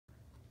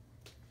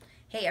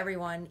Hey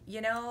everyone,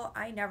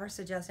 I never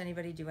suggest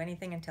anybody do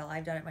anything until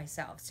I've done it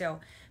myself. So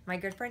my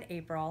good friend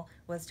April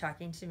was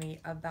talking to me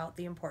about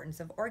the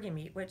importance of organ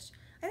meat, which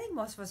I think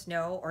most of us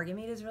know organ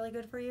meat is really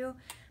good for you.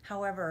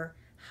 However,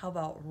 how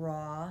about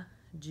raw,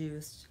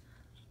 juiced,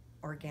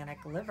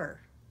 organic liver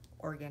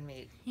organ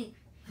meat?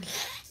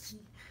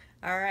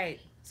 All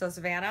right, so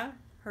Savannah,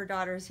 her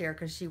daughter's here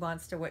because she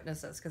wants to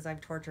witness this because I've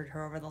tortured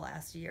her over the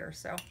last year.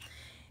 So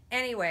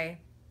anyway,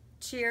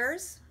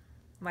 cheers,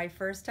 my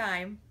first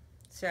time.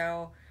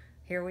 So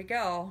here we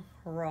go,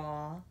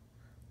 raw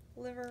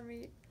liver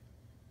meat.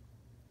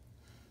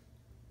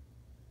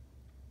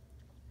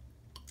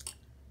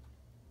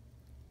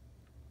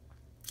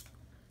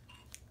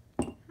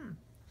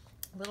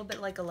 A little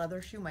bit like a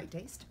leather shoe might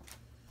taste.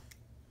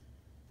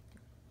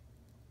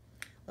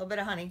 A little bit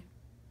of honey.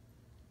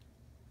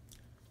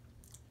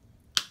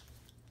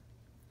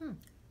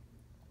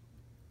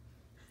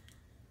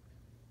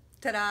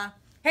 Ta-da!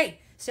 Hey,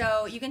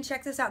 so you can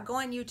check this out. Go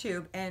on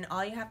YouTube, and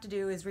all you have to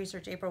do is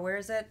research April. Where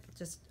is it?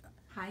 Just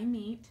High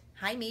Meat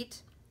High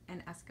Meat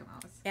and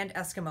Eskimos. and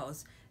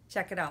Eskimos.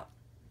 Check it out.